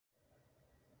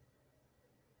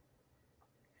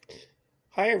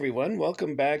Hi, everyone.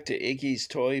 Welcome back to Iggy's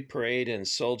Toy Parade and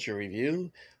Soldier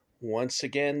Review. Once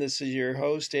again, this is your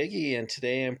host, Iggy, and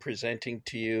today I'm presenting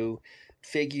to you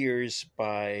figures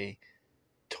by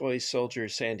Toy Soldier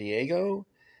San Diego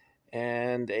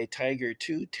and a Tiger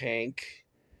 2 tank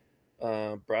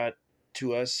brought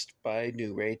to us by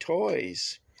New Ray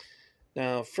Toys.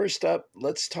 Now, first up,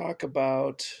 let's talk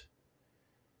about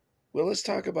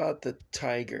the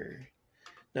Tiger.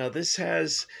 Now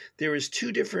there was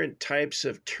two different types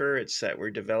of turrets that were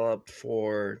developed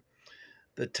for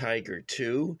the Tiger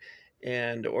 2,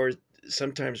 and or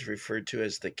sometimes referred to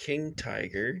as the King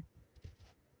Tiger,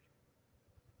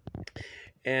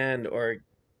 and or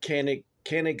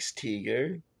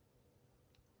Königstiger,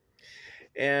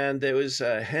 and there was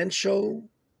Henschel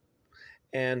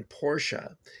and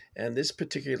Porsche. And this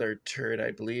particular turret,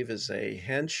 I believe, is a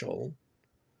Henschel.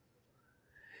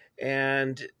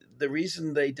 And the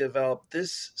reason they developed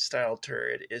this style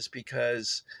turret is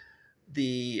because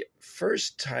the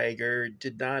first Tiger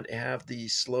did not have the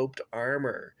sloped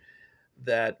armor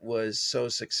that was so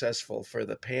successful for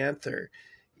the Panther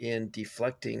in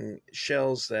deflecting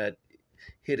shells that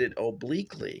hit it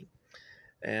obliquely.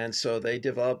 And so they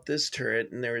developed this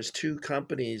turret, and there was two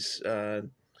companies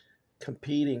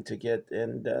competing to get,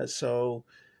 and so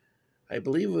I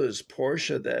believe it was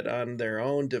Porsche that on their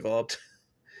own developed.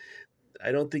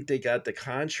 I don't think they got the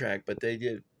contract, but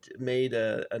they made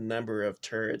a number of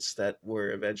turrets that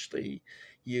were eventually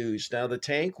used. Now, the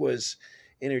tank was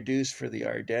introduced for the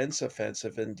Ardennes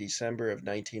offensive in December of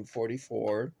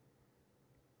 1944.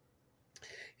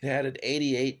 It had an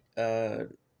 88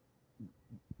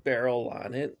 barrel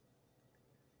on it.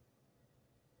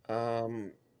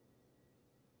 I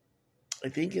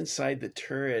think inside the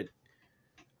turret,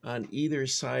 on either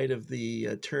side of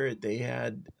the turret, they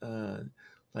had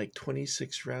like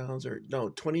 26 rounds, or no,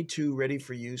 22 ready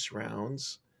for use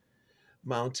rounds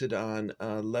mounted on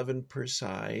 11 per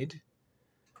side.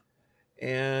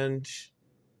 And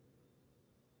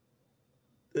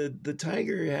the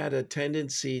Tiger had a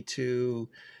tendency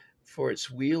for its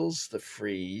wheels to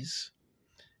freeze,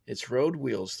 its road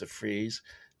wheels to freeze.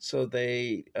 So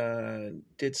they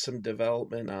did some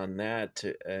development on that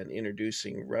and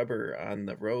introducing rubber on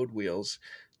the road wheels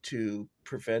to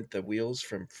prevent the wheels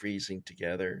from freezing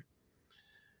together.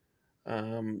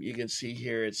 You can see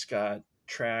here it's got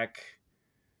track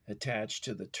attached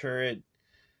to the turret,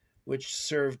 which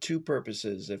served two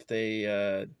purposes. If they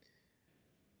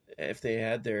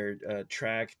had their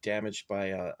track damaged by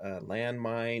a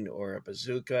landmine or a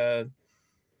bazooka,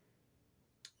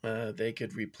 they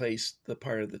could replace the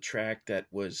part of the track that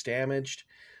was damaged,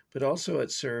 but also it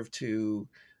served to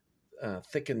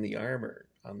thicken the armor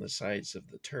on the sides of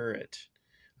the turret.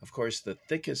 Of course, the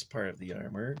thickest part of the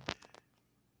armor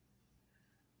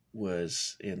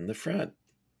was in the front.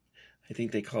 I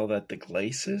think they call that the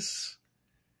glacis.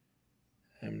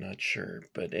 I'm not sure,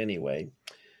 but anyway.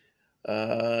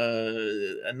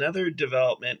 Another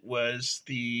development was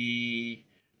the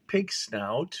pig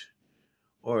snout,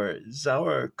 or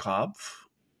Sauerkopf.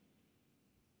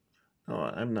 Oh,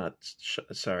 I'm not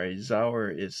sorry. Sauer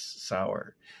is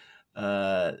sour.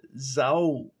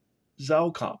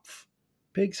 Zaukopf,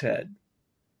 pig's head.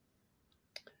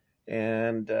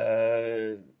 And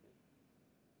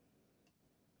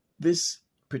this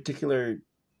particular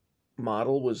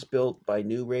model was built by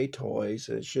New Ray Toys,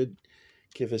 and it should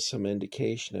give us some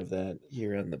indication of that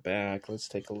here on the back. Let's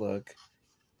take a look.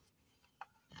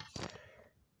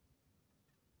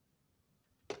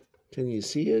 Can you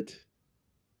see it?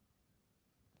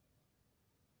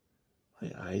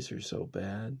 My eyes are so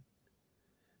bad.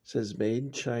 It says made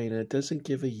in China. It doesn't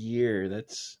give a year.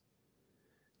 That's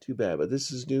too bad. But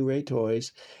this is New Ray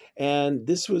Toys. And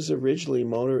this was originally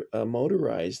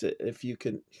motorized. If you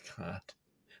can... God.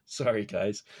 Sorry,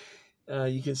 guys.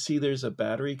 You can see there's a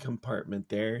battery compartment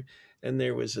there. And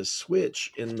there was a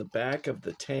switch in the back of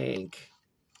the tank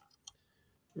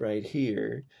right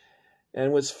here.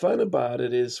 And what's fun about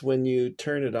it is when you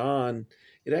turn it on,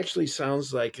 it actually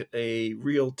sounds like a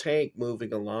real tank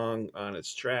moving along on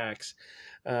its tracks.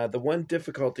 The one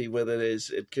difficulty with it is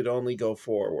it could only go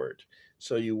forward,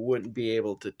 so you wouldn't be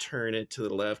able to turn it to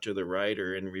the left or the right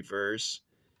or in reverse.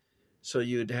 So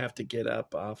you'd have to get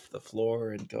up off the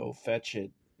floor and go fetch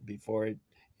it before it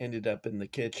ended up in the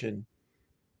kitchen.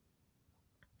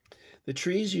 The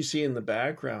trees you see in the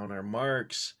background are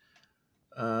marks.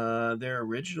 They're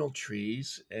original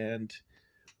trees, and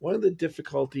one of the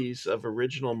difficulties of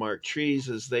original marked trees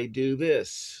is they do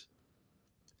this.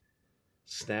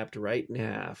 Snapped right in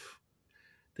half.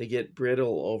 They get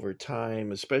brittle over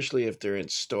time, especially if they're in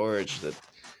storage, that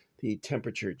the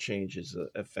temperature changes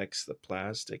affects the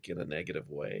plastic in a negative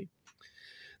way.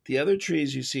 The other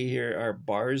trees you see here are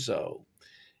Barzo.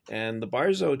 And the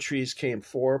Barzo trees came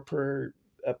 4 per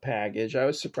a package. I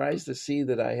was surprised to see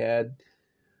that I had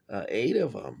 8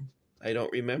 of them. I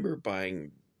don't remember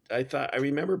buying. I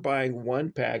remember buying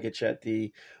 1 package at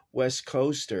the West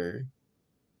Coaster,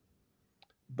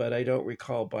 but I don't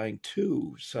recall buying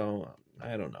 2. So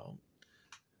I don't know.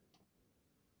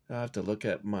 I'll have to look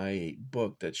at my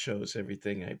book that shows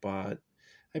everything I bought.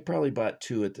 I probably bought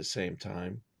 2 at the same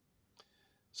time.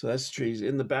 So that's trees.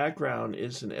 In the background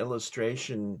is an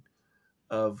illustration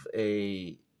of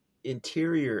a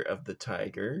interior of the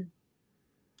tiger.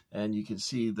 And you can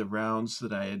see the rounds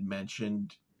that I had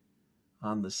mentioned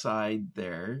on the side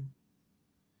there.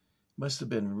 Must have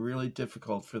been really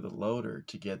difficult for the loader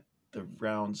to get the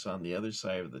rounds on the other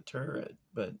side of the turret.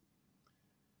 But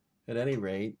at any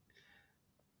rate,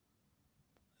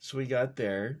 so we got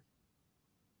there.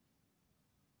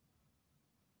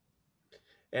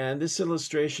 And this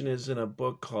illustration is in a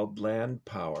book called Land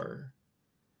Power.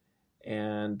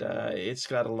 And it's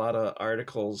got a lot of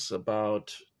articles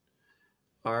about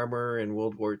armor in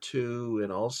World War II,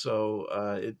 and also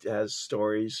it has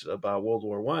stories about World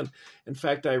War I. In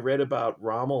fact, I read about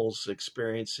Rommel's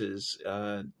experiences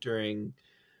during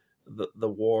the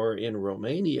war in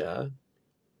Romania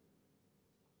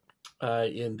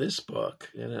in this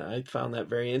book, and I found that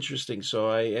very interesting. So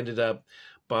I ended up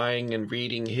buying and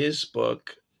reading his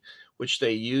book, which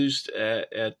they used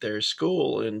at their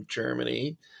school in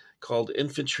Germany, called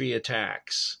Infantry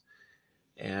Attacks.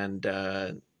 And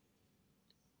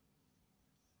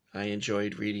I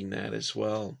enjoyed reading that as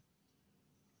well,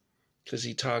 because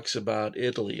he talks about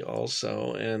Italy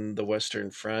also and the Western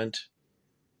Front.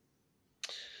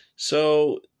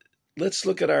 So let's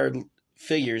look at our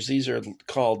figures. These are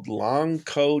called Long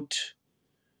Coat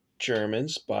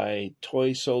Germans by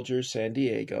Toy Soldier San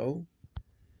Diego.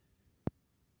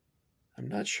 I'm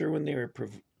not sure when they were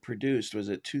produced. Was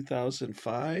it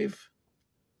 2005?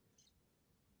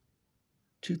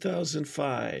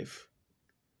 2005.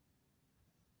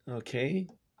 Okay.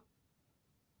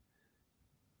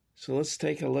 So let's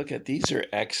take a look at these. Are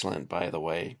excellent, by the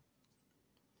way.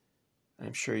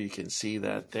 I'm sure you can see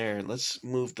that there. Let's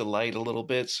move the light a little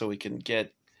bit so we can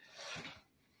get.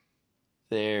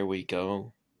 There we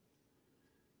go.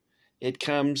 It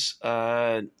comes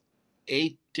 8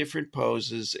 different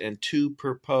poses and 2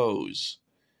 per pose.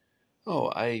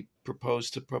 Oh, I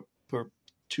proposed to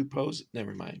 2 poses.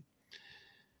 Never mind.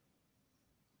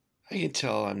 I can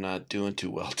tell I'm not doing too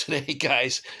well today,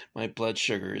 guys. My blood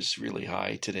sugar is really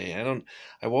high today.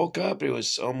 I woke up, it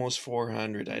was almost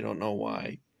 400. I don't know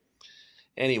why.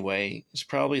 Anyway, it's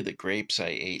probably the grapes I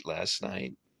ate last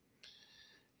night.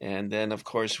 And then, of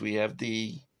course, we have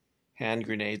the hand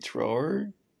grenade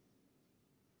thrower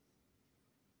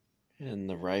and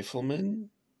the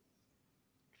rifleman.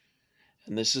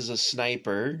 And this is a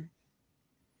sniper.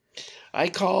 I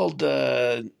called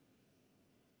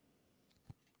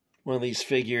one of these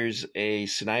figures a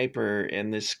sniper,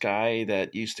 and this guy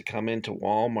that used to come into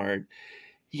Walmart,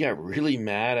 he got really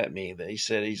mad at me. He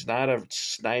said he's not a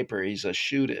sniper, he's a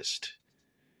shootist.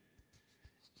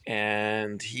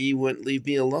 And he wouldn't leave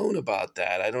me alone about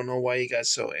that. I don't know why he got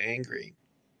so angry.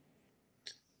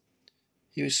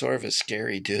 He was sort of a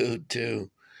scary dude, too.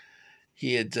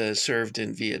 He had served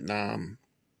in Vietnam.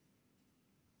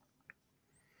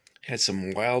 Had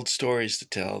some wild stories to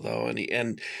tell, though,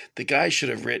 and the guy should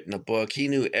have written a book. He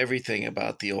knew everything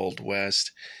about the Old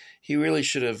West. He really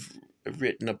should have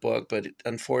written a book, but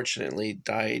unfortunately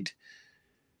died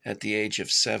at the age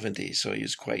of 70, so he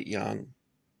was quite young.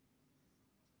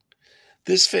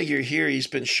 This figure here, he's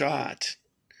been shot,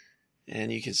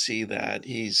 and you can see that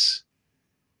he's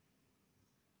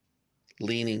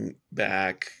leaning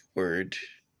backward.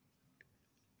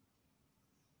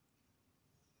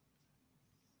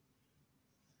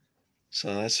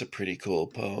 So that's a pretty cool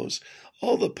pose.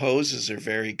 All the poses are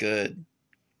very good.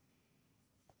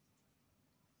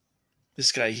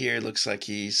 This guy here looks like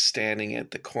he's standing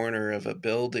at the corner of a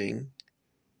building,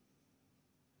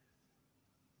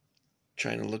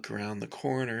 trying to look around the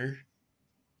corner.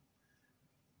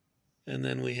 And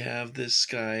then we have this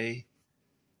guy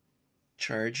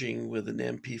charging with an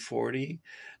MP40.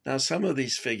 Now, some of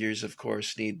these figures, of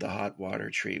course, need the hot water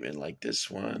treatment, like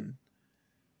this one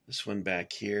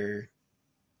back here.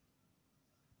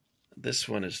 This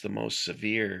one is the most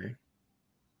severe,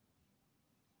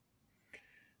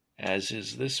 as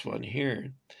is this one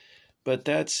here. But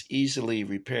that's easily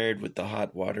repaired with the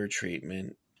hot water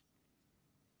treatment.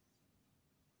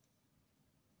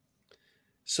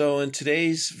 So in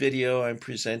today's video, I'm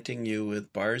presenting you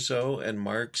with Barzo and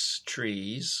Mark's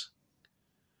trees,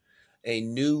 a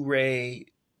New Ray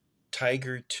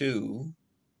Tiger 2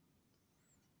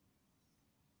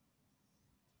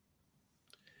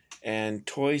 and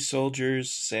Toy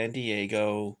Soldiers San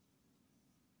Diego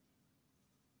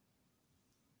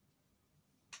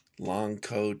Long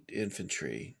Coat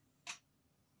Infantry.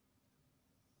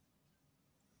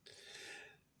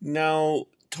 Now,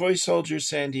 Toy Soldiers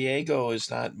San Diego is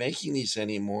not making these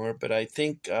anymore, but I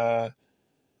think a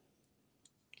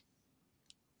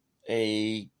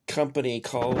company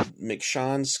called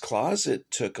McShawn's Closet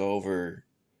took over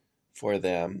for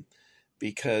them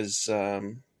because,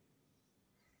 gosh,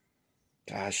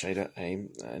 I'm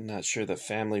not sure the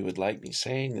family would like me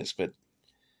saying this, but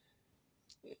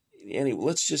anyway,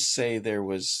 let's just say there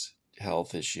was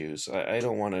health issues. I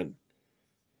don't want to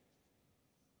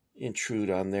intrude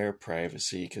on their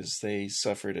privacy because they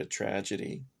suffered a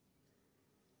tragedy.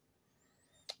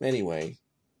 Anyway,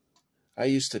 I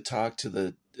used to talk to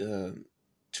the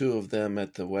two of them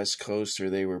at the West Coaster.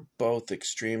 They were both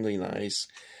extremely nice,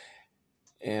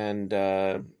 and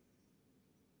I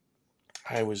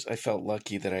felt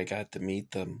lucky that I got to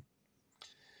meet them.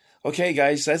 Okay,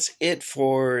 guys, that's it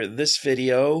for this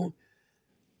video.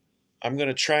 I'm going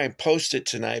to try and post it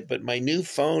tonight, but my new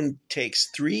phone takes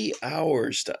 3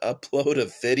 hours to upload a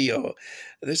video.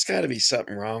 There's got to be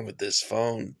something wrong with this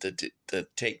phone to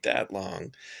take that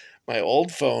long. My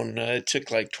old phone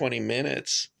took like 20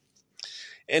 minutes.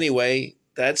 Anyway,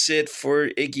 that's it for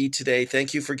Iggy today.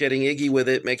 Thank you for getting Iggy with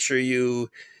it. Make sure you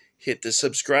hit the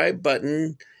subscribe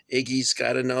button. Iggy's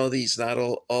got to know that he's not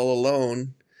all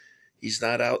alone. He's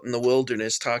not out in the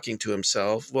wilderness talking to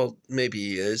himself. Well, maybe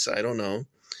he is. I don't know.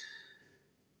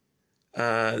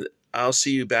 I'll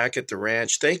see you back at the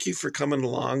ranch. Thank you for coming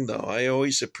along, though. I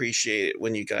always appreciate it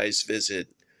when you guys visit.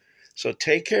 So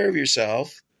take care of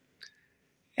yourself,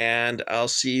 and I'll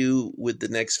see you with the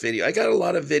next video. I got a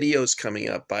lot of videos coming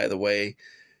up, by the way,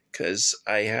 because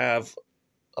I have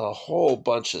a whole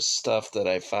bunch of stuff that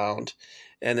I found,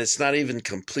 and it's not even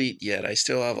complete yet. I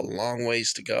still have a long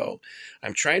ways to go.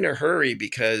 I'm trying to hurry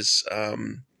because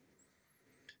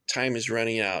time is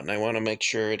running out, and I want to make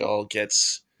sure it all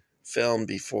gets filmed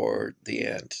before the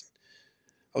end.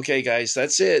 Okay, guys,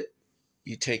 that's it.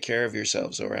 You take care of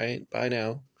yourselves, all right? Bye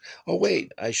now. Oh,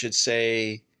 wait, I should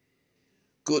say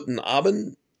Guten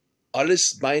Abend,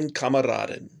 alles mein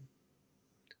Kameraden.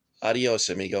 Adios,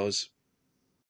 amigos.